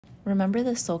Remember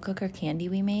the slow cooker candy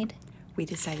we made? We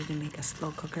decided to make a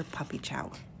slow cooker puppy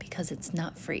chow. Because it's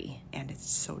nut free. And it's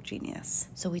so genius.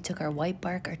 So we took our white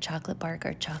bark, our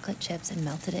chocolate chips, and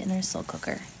melted it in our slow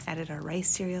cooker. Added our rice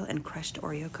cereal and crushed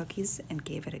Oreo cookies and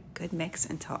gave it a good mix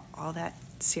until all that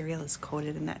cereal is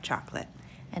coated in that chocolate.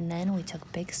 And then we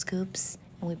took big scoops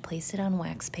and we placed it on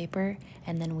wax paper,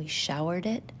 and then we showered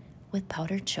it with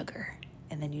powdered sugar.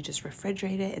 And then you just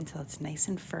refrigerate it until it's nice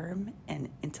and firm and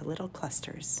into little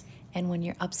clusters. And when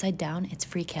you're upside down, it's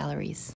free calories.